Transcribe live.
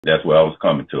That's where I was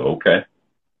coming to. Okay.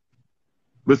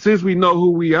 But since we know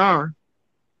who we are,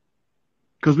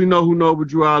 because we know who Noble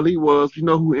Drew Ali was, we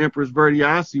know who Empress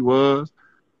Verdiasi was,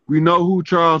 we know who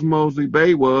Charles Mosley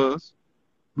Bay was,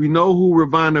 we know who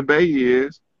Ravana Bay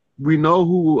is, we know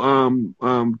who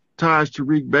Taj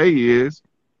Tariq Bey is,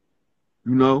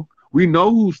 you know, we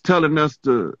know who's telling us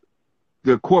the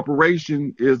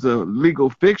corporation is a legal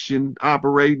fiction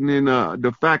operating in a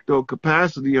de facto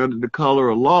capacity under the color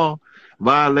of law,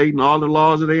 violating all the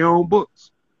laws of their own books.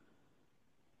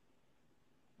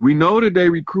 We know that they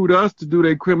recruit us to do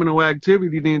their criminal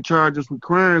activity, then charge us with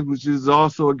crimes, which is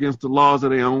also against the laws of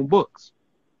their own books.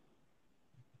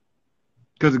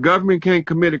 Because the government can't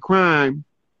commit a crime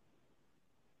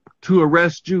to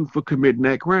arrest you for committing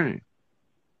that crime.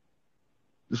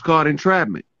 It's called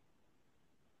entrapment.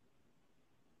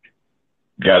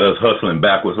 Got us hustling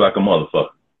backwards like a motherfucker.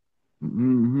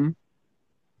 Mm-hmm.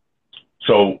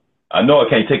 So I know I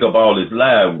can't take up all this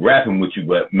live rapping with you,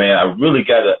 but man, I really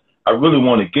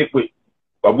want to get with,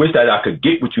 I wish that I could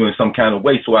get with you in some kind of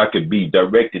way so I could be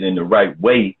directed in the right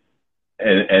way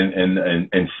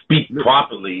and speak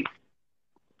properly,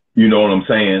 you know what I'm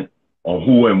saying, on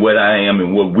who and what I am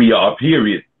and what we are,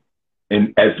 period.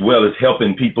 And as well as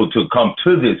helping people to come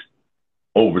to this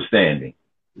overstanding.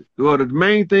 Well, the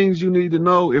main things you need to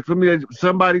know, if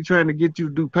somebody trying to get you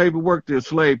to do paperwork, they're a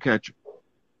slave catcher.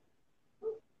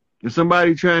 If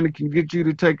somebody trying to get you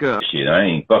to take a... Shit, I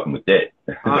ain't fucking with that.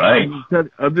 I'm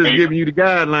just giving you the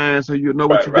guidelines so you know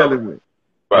what you're dealing with.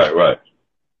 Right.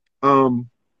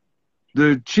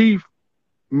 The chief,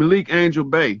 Malik Angel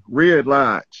Bey, Red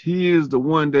Lodge, he is the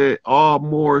one that all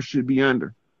Moors should be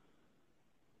under.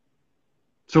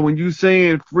 So when you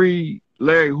saying free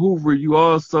Larry Hoover, you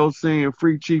also saying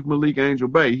free Chief Malik Angel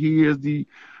Bey. He is the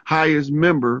highest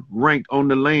member ranked on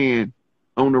the land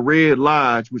on the Red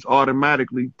Lodge, which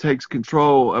automatically takes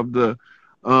control of the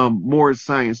Moorish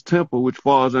Science Temple, which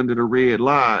falls under the Red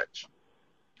Lodge.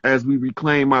 As we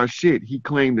reclaim our shit, he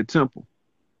claimed the temple.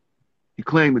 He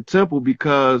claimed the temple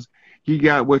because he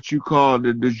got what you call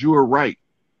the de jure right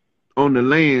on the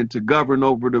land to govern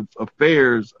over the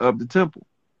affairs of the temple.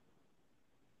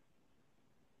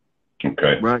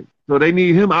 Okay. Right. So they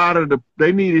needed him out of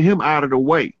the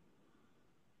way.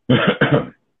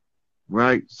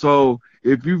 Right. So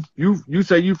if you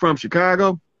say you from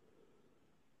Chicago?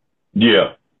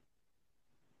 Yeah.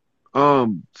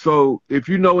 So if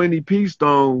you know any peace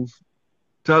stones,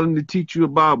 tell them to teach you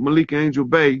about Malik Angel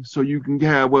Bey so you can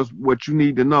have what you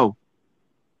need to know.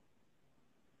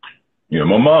 Yeah,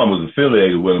 my mom was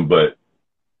affiliated with him, but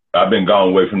I've been gone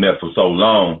away from that for so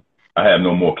long. I have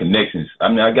no more connections. I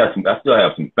mean, I still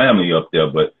have some family up there,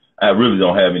 but I really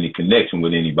don't have any connection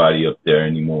with anybody up there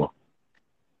anymore.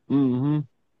 Mm-hmm.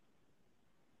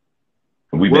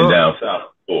 We've been down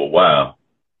south for a while.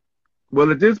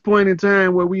 Well, at this point in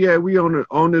time, where we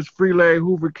on this Free Larry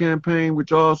Hoover campaign,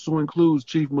 which also includes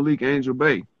Chief Malik Angel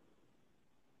Bey.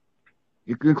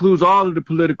 It includes all of the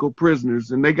political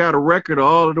prisoners, and they got a record of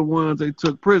all of the ones they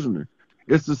took prisoner.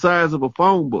 It's the size of a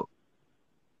phone book.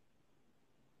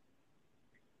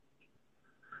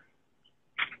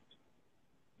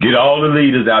 Get all the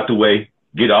leaders out the way.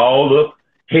 Get all the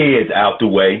heads out the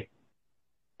way.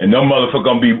 And them motherfuckers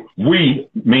gonna be, we,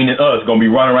 meaning us, gonna be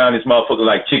running around this motherfucker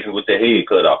like chickens with their head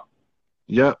cut off.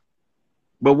 Yep.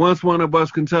 But once one of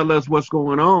us can tell us what's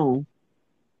going on,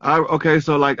 okay,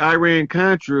 so like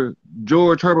Iran-Contra,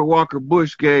 George Herbert Walker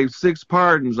Bush gave 6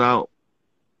 pardons out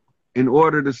in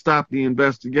order to stop the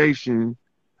investigation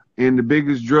in the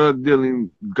biggest drugs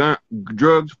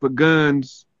for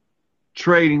guns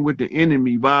trading with the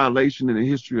enemy violation in the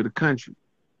history of the country.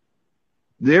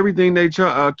 Everything they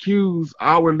accuse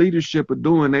our leadership of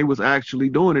doing, they was actually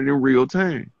doing it in real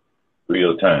time.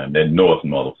 Real time, that North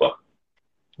motherfucker.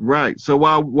 Right. So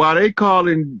while they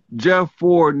calling Jeff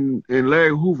Ford and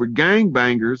Larry Hoover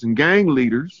gangbangers and gang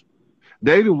leaders,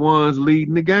 they the ones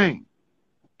leading the gang.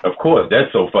 Of course,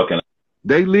 that's so fucking.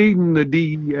 They leading the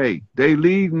DEA. They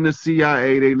leading the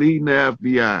CIA. They leading the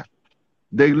FBI.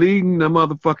 They leading the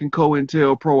motherfucking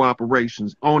COINTELPRO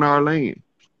operations on our land.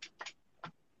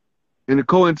 And the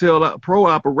COINTELPRO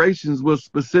operations was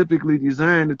specifically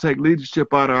designed to take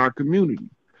leadership out of our community.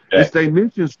 It's their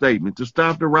mission statement to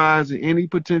stop the rise of any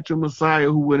potential messiah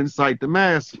who would incite the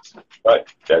masses. Right.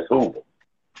 That's Hoover.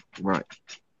 Right.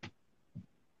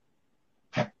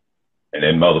 And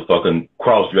that motherfucking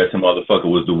cross-dressing motherfucker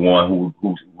was the one who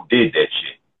did that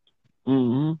shit.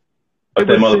 Mm-hmm. What's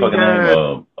that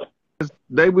motherfucking name?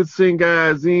 They would send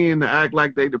guys in to act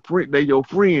like they your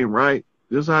friend, right?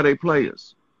 This is how they play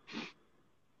us.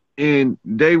 And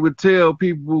they would tell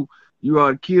people you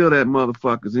ought to kill that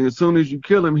motherfucker. And as soon as you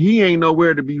kill him, he ain't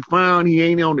nowhere to be found. He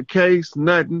ain't on the case,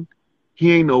 nothing.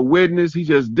 He ain't no witness. He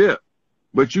just dipped.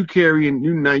 But you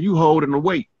carrying, now you holding the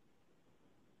weight.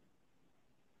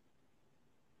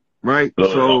 Right?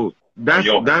 So that's,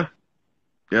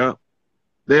 yeah.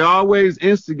 They always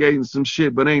instigating some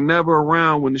shit, but ain't never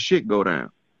around when the shit go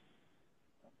down.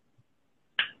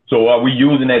 So are we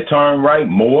using that term right,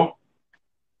 more,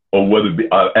 or whether it be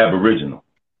Aboriginal?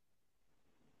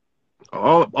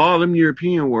 All them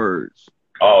European words.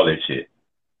 All that shit.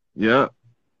 Yeah.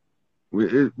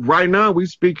 Right now we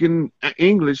speaking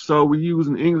English, so we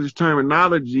using English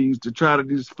terminologies to try to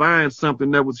just find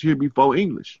something that was here before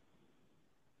English.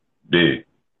 Yeah.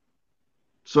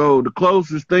 So the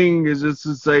closest thing is just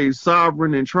to say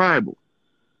sovereign and tribal.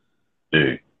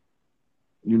 Yeah.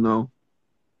 You know?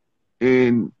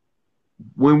 And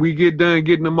when we get done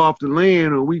getting them off the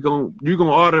land, you're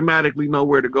gonna automatically know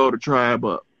where to go to tribe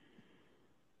up.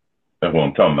 That's what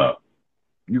I'm talking about.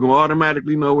 You're gonna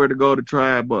automatically know where to go to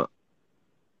tribe up.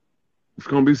 It's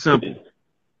gonna be simple.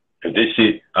 This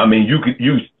shit, I mean, you could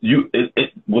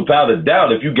without a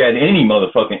doubt, if you got any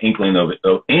motherfucking inkling of it,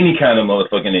 of any kind of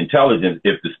motherfucking intelligence,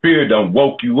 if the spirit don't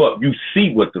woke you up, you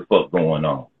see what the fuck going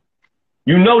on.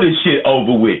 You know this shit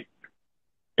over with.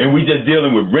 And we just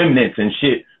dealing with remnants and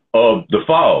shit of the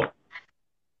fall.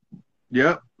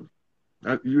 Yep.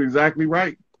 You're exactly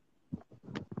right.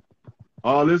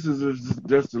 All this is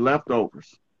just the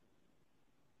leftovers.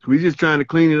 We just trying to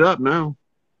clean it up now.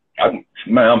 I'm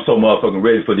so motherfucking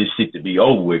ready for this shit to be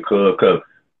over with, cause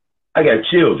I got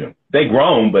children. They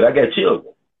grown, but I got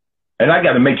children. And I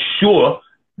got to make sure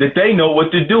that they know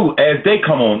what to do as they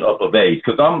come on up of age,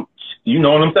 cause you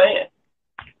know what I'm saying?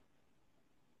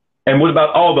 And what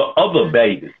about all the other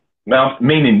babies? Now,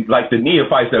 meaning like the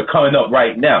neophytes that are coming up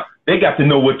right now, they got to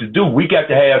know what to do. We got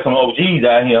to have some OGs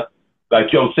out here,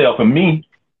 like yourself and me,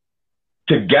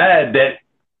 to guide that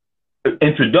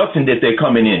introduction that they're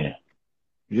coming in.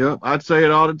 Yep, I'd say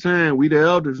it all the time. We the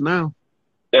elders now.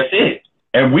 That's it.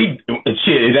 And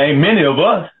shit, it ain't many of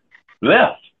us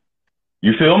left.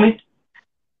 You feel me?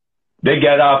 They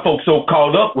got our folks so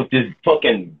caught up with this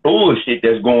fucking bullshit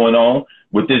that's going on,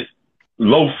 with this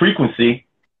low frequency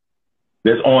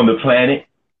that's on the planet,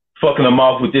 fucking them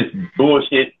off with this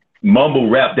bullshit mumble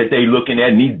rap that they looking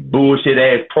at, and these bullshit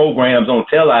ass programs on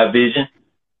television.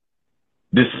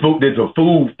 There's a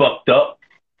food fucked up.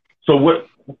 So what?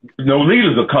 No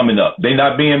leaders are coming up. They're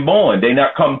not being born. They're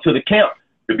not coming to the camp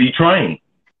to be trained.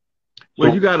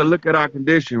 Well, you got to look at our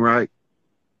condition, right?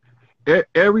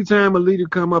 Every time a leader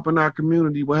come up in our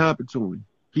community, what happened to him?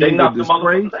 He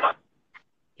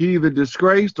either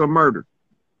disgraced or murdered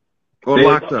or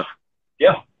locked up.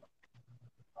 Yeah.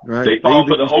 Right. They fall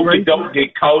for the okey doke,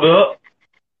 get caught up,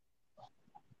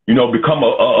 become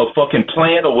a fucking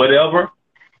plant or whatever,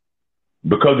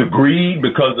 because of greed,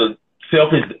 because of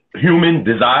selfish human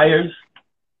desires,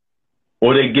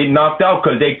 or they get knocked out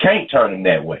because they can't turn them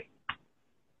that way.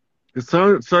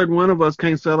 Certain one of us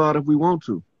can't sell out if we want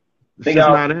to. It's just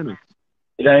not in us.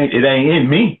 It ain't in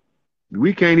me.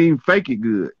 We can't even fake it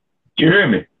good. You hear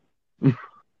me?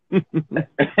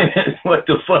 What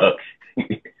the fuck?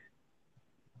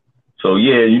 So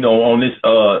yeah, on this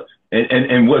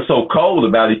and what's so cold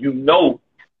about it, you know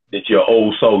that you're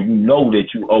old soul, you know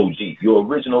that you OG, you're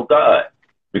original God.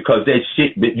 Because that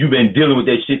shit, that you've been dealing with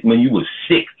that shit when you was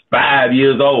 6, 5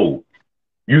 years old.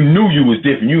 You knew you was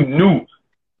different. You knew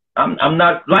I'm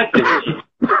not like that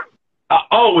shit. I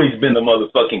always been the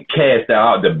motherfucking cast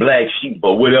out, the black sheep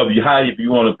or whatever, however you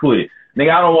want to put it.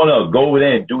 Nigga, I don't want to go over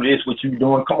there and do this, what you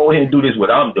doing. Come over here and do this, what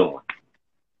I'm doing.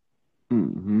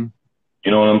 Mm-hmm.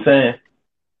 You know what I'm saying?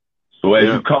 So as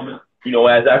you come,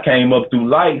 as I came up through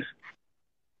life,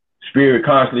 Spirit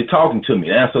constantly talking to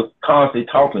me. Answer constantly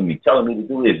talking to me, telling me to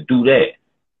do this, do that.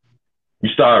 You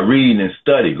start reading and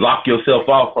study. Lock yourself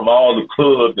off from all the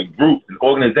clubs and groups and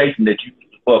organizations that you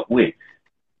fuck with.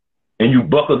 And you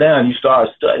buckle down, you start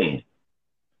studying.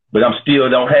 But I'm still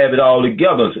don't have it all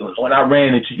together. So when I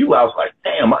ran into you, I was like,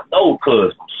 damn, I know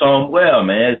cuz from somewhere,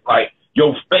 man. It's like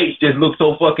your face just looks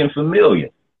so fucking familiar.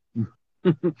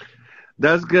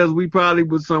 That's because we probably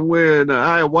was somewhere in the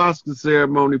ayahuasca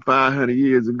ceremony 500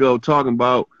 years ago talking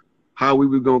about how we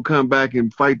were going to come back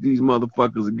and fight these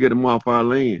motherfuckers and get them off our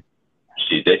land.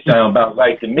 Shit, that sound about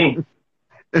right to me.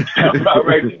 Sound about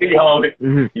right to me,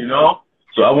 homie.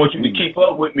 So I want you to keep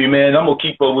up with me, man. I'm going to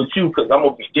keep up with you because I'm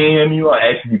going to be DMing you,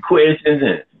 asking you questions,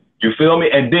 and you feel me?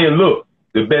 And then look,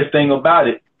 the best thing about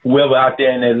it, whoever out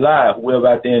there in that live, whoever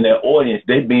out there in that audience,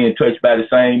 they being touched by the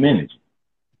same energy.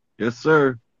 Yes,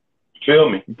 sir.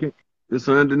 Feel me? It's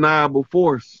an undeniable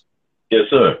force. Yes,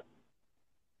 sir.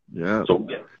 Yeah. So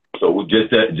So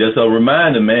just a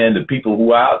reminder, man, the people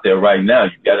who are out there right now,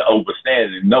 you got to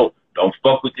understand and know, don't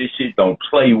fuck with this shit. Don't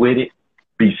play with it.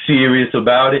 Be serious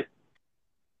about it.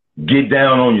 Get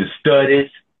down on your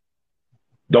studies.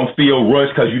 Don't feel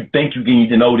rushed because you think you need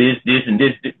to know this, and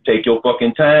this. Take your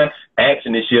fucking time.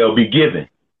 Action it shall be given.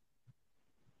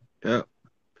 Yeah.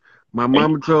 My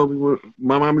mama told me,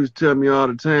 my mama used to tell me all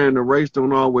the time, the race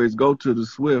don't always go to the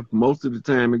swift. Most of the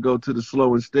time it go to the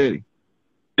slow and steady.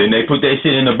 Then they put that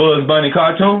shit in the Bugs Bunny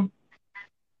cartoon.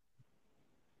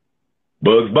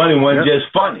 Bugs Bunny wasn't just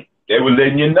funny. They were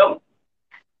letting you know.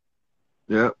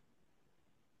 Yep.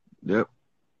 Yep.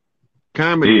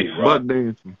 Comedy, Big, buck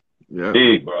dancing. Yeah.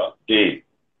 Big, bro. Big.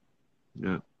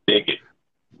 Yeah. Big it.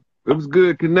 It was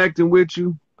good connecting with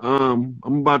you. I'm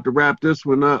about to wrap this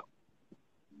one up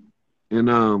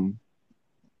and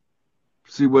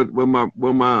see what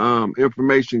my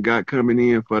information got coming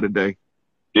in for the day.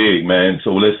 Big, man.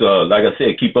 So let's like I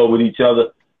said, keep up with each other,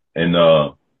 and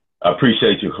I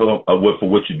appreciate you for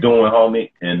what you're doing,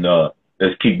 homie, and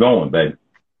let's keep going, baby.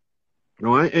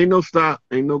 No, ain't no stop,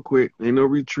 ain't no quit, ain't no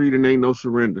retreat, and ain't no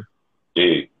surrender.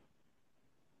 Big.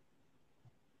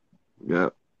 Yeah.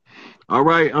 All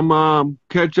right, I'm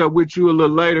catch up with you a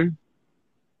little later.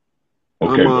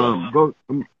 Okay,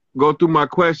 go through my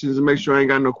questions and make sure I ain't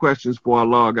got no questions before I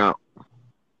log out.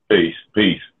 Peace.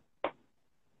 Peace.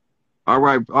 All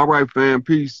right, fam.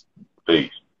 Peace. Peace.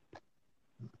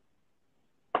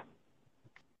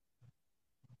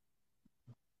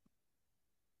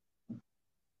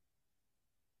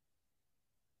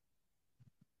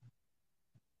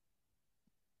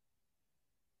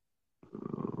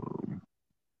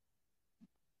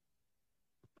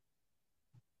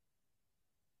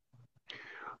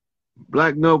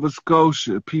 Black Nova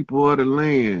Scotia, people of the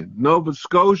land. Nova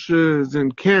Scotia is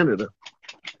in Canada.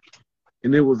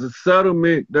 And it was a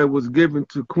settlement that was given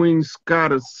to Queen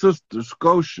Scotta's sister,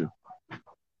 Scotia.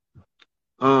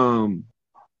 And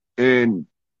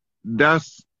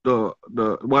that's the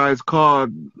why it's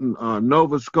called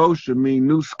Nova Scotia, mean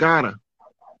New Scotia.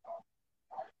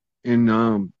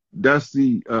 And that's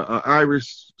the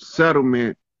Irish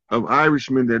settlement of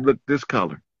Irishmen that look this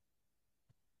color.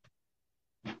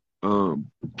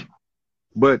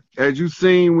 But as you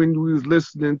seen when we was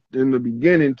listening in the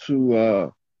beginning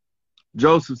to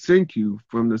Joseph Sinkyu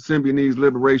from the Symbionese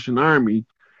Liberation Army,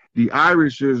 the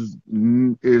Irish is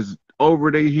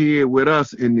over their head with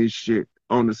us in this shit,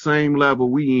 on the same level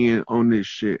we in on this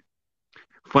shit.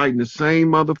 Fighting the same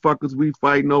motherfuckers we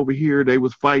fighting over here, they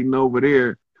was fighting over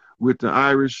there with the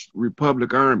Irish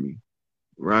Republic Army,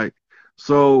 right?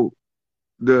 So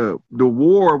the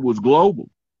war was global.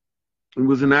 It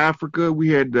was in Africa. We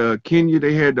had Kenya.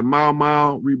 They had the Mau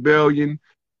Mau Rebellion.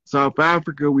 South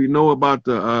Africa, we know about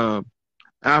the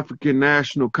African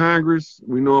National Congress.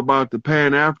 We know about the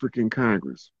Pan-African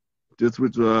Congress. This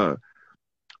was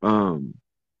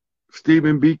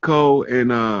Stephen Biko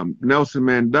and Nelson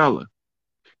Mandela.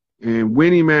 And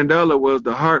Winnie Mandela was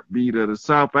the heartbeat of the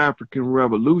South African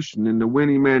Revolution. And the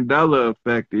Winnie Mandela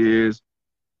effect is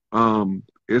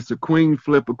it's a queen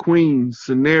flip a queen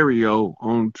scenario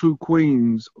on two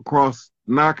queens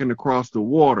knocking across the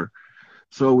water.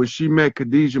 So when she met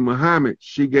Khadija Muhammad,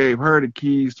 she gave her the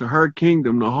keys to her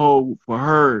kingdom to hold for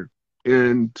her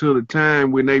until the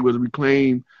time when they was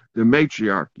reclaimed the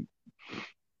matriarchy.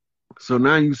 So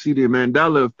now you see the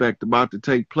Mandela effect about to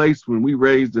take place. When we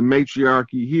raise the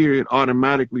matriarchy here, it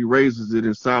automatically raises it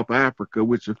in South Africa,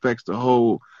 which affects the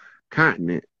whole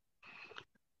continent.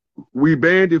 We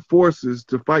banded forces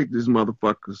to fight these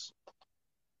motherfuckers,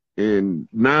 and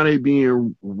now they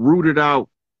being rooted out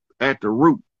at the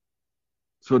root.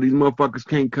 So these motherfuckers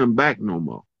can't come back no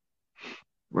more,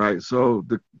 right? So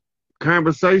the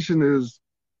conversation is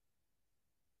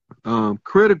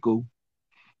critical,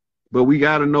 but we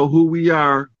got to know who we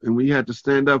are, and we have to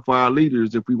stand up for our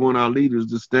leaders if we want our leaders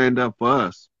to stand up for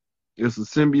us. It's a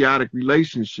symbiotic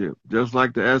relationship, just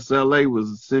like the SLA was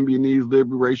a Symbionese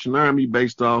Liberation Army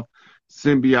based off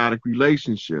symbiotic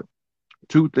relationship.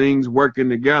 Two things working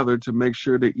together to make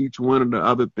sure that each one of the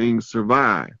other things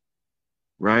survive,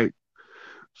 right?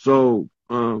 So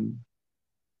I'm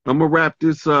gonna wrap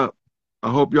this up.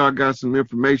 I hope y'all got some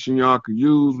information y'all could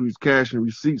use. We was cashing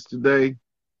receipts today.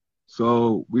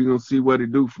 So we're going to see what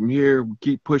it do from here. We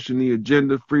keep pushing the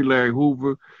agenda. Free Larry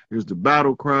Hoover is the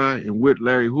battle cry. And with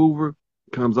Larry Hoover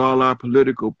comes all our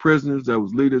political prisoners that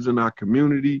was leaders in our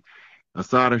community.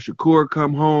 Assata Shakur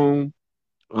come home.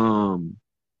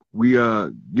 We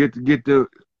get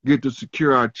to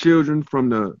secure our children from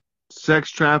the sex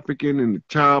trafficking and the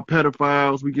child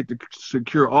pedophiles. We get to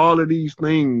secure all of these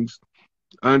things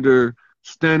under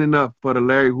standing up for the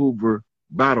Larry Hoover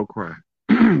battle cry.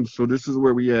 So this is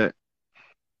where we at.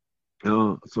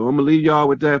 So I'm gonna leave y'all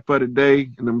with that for today,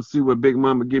 and I'm gonna see what Big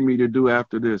Mama give me to do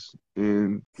after this.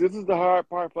 And this is the hard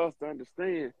part for us to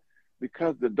understand,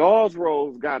 because the Dawes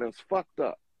Rolls got us fucked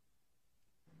up.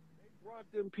 They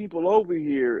brought them people over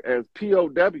here as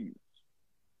POWs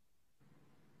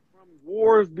from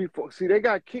wars before. See, they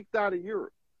got kicked out of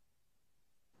Europe.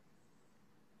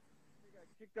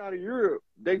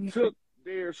 They took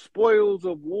their spoils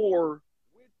of war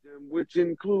with them, which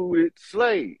included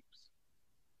slaves.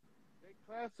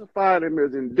 Classified them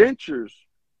as indentures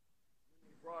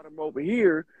when they brought them over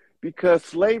here, because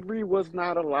slavery was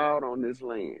not allowed on this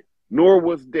land, nor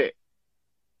was debt.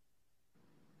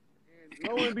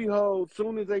 And lo and behold,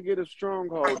 soon as they get a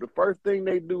stronghold, the first thing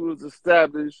they do is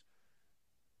establish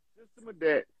a system of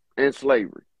debt and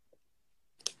slavery.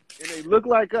 And they look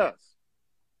like us.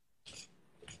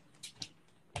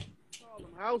 We call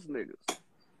them house niggas.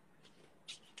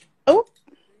 Oh.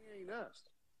 They ain't us.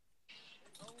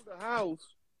 The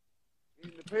house,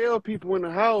 and the pale people in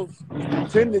the house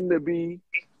pretending to be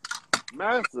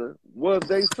massa was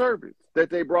they servants that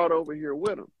they brought over here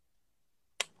with them.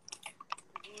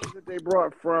 The ones that they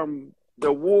brought from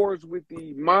the wars with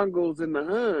the Mongols and the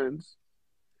Huns,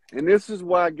 and this is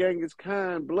why Genghis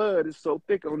Khan blood is so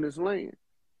thick on this land.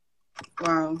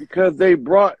 Wow. Because they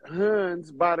brought Huns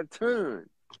by the ton.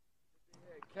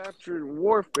 They had captured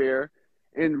warfare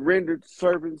and rendered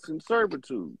servants in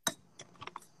servitude.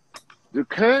 The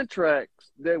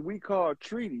contracts that we call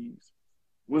treaties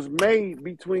was made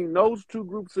between those two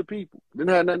groups of people.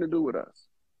 Didn't have nothing to do with us.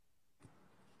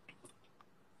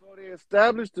 So they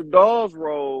established the Dawes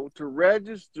Roll to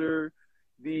register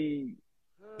the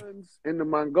Huns and the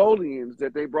Mongolians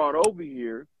that they brought over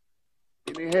here,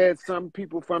 and they had some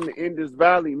people from the Indus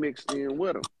Valley mixed in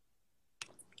with them.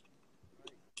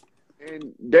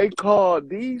 And they called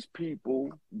these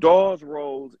people Dawes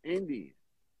Rolls Indian.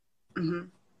 Mm-hmm.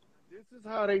 This is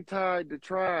how they tied the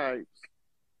tribes,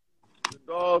 the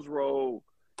Dawes Roll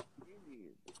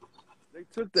Indians. They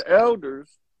took the elders,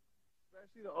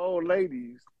 especially the old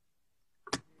ladies,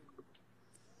 and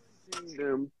sent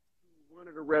them to one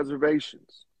of the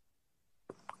reservations.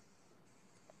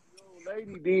 The old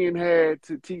lady then had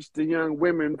to teach the young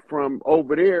women from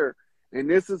over there, and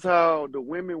this is how the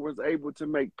women was able to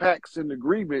make pacts and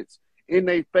agreements in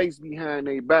their face behind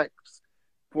their backs,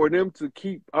 for them to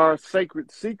keep our sacred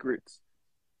secrets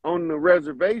on the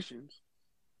reservations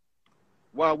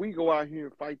while we go out here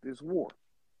and fight this war.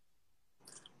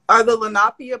 Are the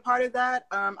Lenape a part of that?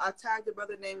 I tagged a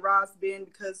brother named Ross Ben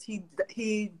because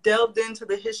he delved into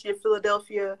the history of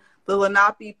Philadelphia. The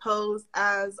Lenape posed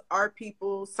as our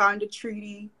people, signed a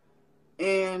treaty,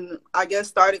 and I guess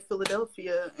started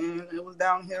Philadelphia, and it was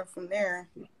downhill from there.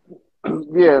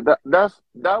 Yeah,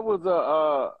 that was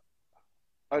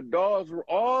a Dawes.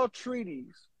 All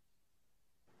treaties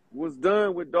was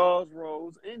done with Dawes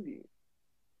Rolls Indian.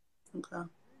 Okay.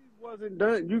 It wasn't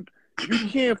done. You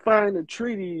can't find a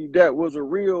treaty that was a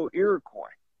real Iroquois.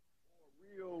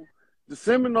 The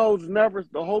Seminoles never,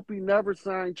 the Hopi never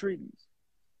signed treaties.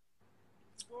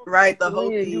 Right, the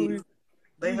Hopi.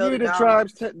 They held hear it the down.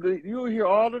 tribes. You hear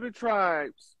all of the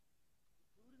tribes,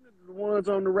 the ones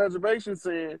on the reservation,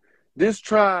 saying this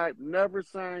tribe never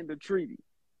signed a treaty.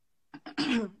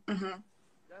 Mm-hmm.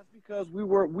 That's because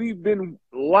we've been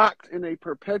locked in a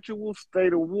perpetual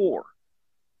state of war,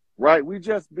 right? We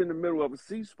just been in the middle of a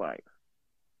ceasefire.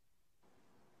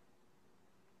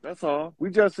 That's all.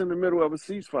 We just in the middle of a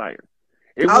ceasefire.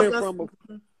 It went from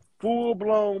a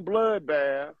full-blown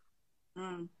bloodbath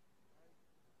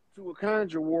to a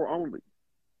conjure war only,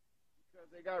 because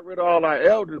they got rid of all our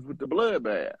elders with the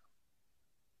bloodbath.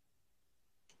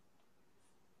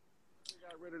 They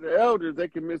got rid of the elders. They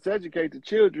can miseducate the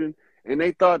children, and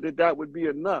they thought that would be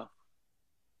enough.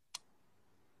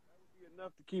 That would be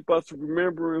enough to keep us from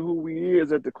remembering who we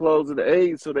is at the close of the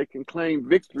age, so they can claim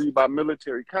victory by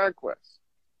military conquest.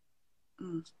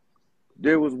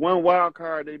 There was one wild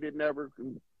card they did never.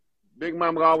 Big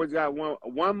Mama always got one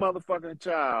motherfucking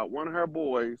child, one of her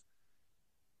boys,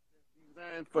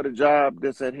 designed for the job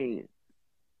that's at hand.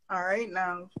 All right,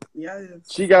 now, yeah,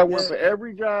 she got one for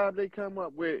every job they come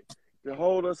up with to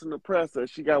hold us and oppress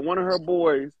us. She got one of her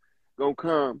boys gonna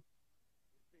come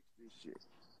and fix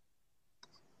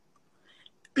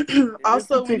this shit. In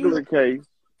also, this particular case,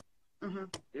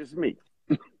 it's me.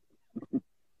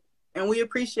 And we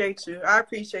appreciate you. I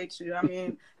appreciate you. I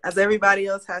mean, as everybody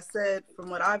else has said, from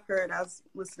what I've heard, I was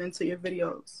listening to your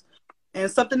videos. And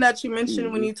something that you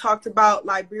mentioned when you talked about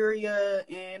Liberia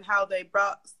and how they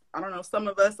brought, I don't know, some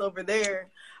of us over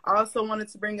there. I also wanted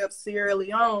to bring up Sierra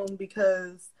Leone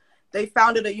because they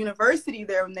founded a university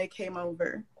there when they came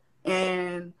over.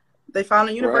 and they found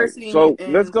a Right. university So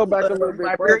let's in go back a little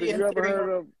bit further. Liberia and Sierra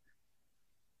Leone.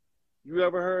 You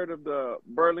ever heard of the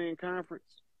Berlin Conference?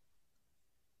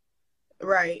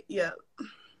 Right. Yeah.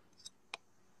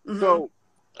 So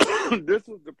this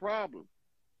was the problem.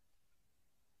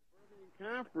 The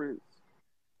Berlin Conference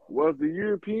was the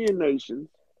European nations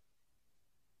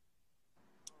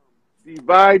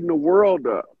dividing the world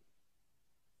up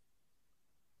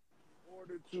in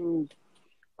order to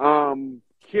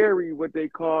carry what they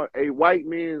call a white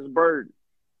man's burden.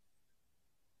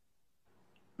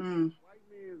 White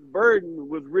man's burden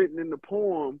was written in the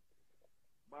poem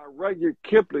by Rudyard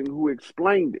Kipling, who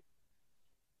explained it.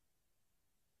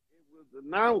 It was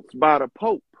announced by the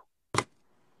Pope, a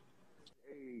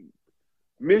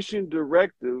mission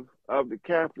directive of the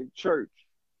Catholic Church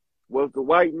was the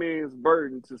white man's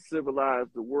burden to civilize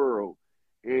the world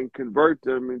and convert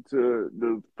them into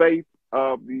the faith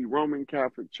of the Roman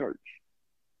Catholic Church.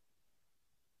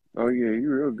 Oh yeah,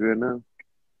 you're real good now.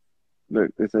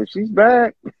 Look, they say she's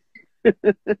back.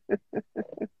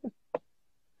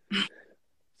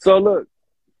 So look,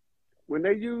 when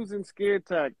they're using scare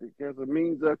tactic as a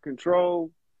means of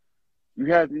control, you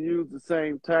have to use the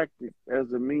same tactic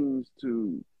as a means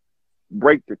to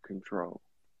break the control.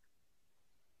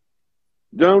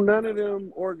 None of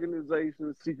them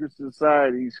organizations, secret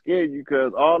societies scare you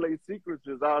because all their secrets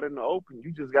is out in the open.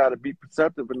 You just got to be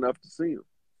perceptive enough to see them.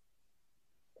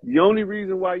 The only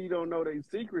reason why you don't know their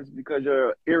secrets is because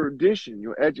your erudition,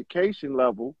 your education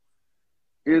level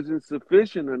isn't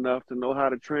sufficient enough to know how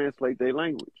to translate their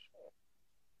language.